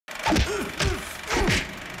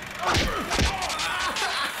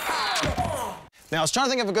Now, I was trying to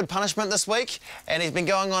think of a good punishment this week, and he's been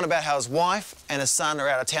going on about how his wife and his son are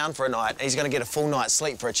out of town for a night, and he's going to get a full night's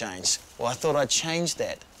sleep for a change. Well, I thought I'd change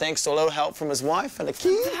that, thanks to a little help from his wife and a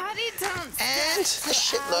kid, and a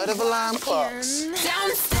shitload of alarm clocks.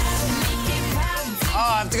 Oh,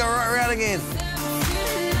 I have to go right around again.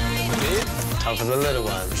 Time for the little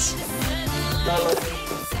ones. Might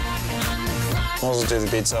as well do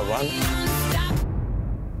the bedside one.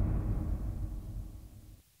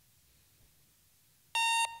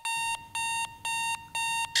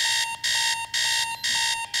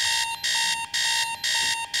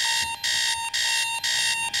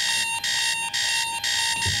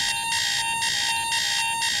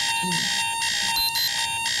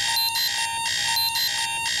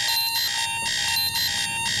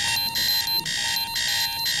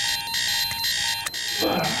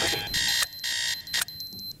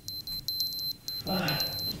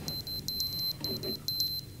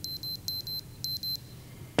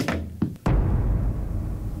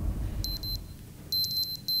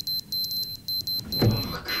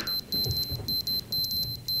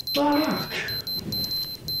 Fuck!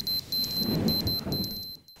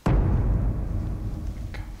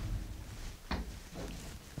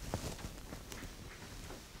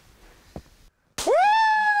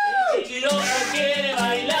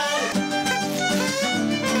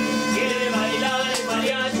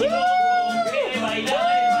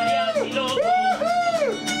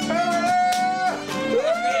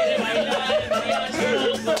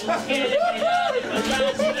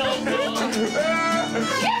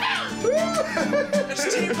 It's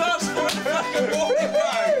too fast for the fucking walking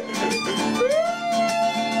road!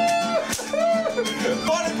 I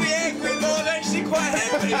want to be angry, but I'm actually quite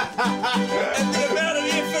happy.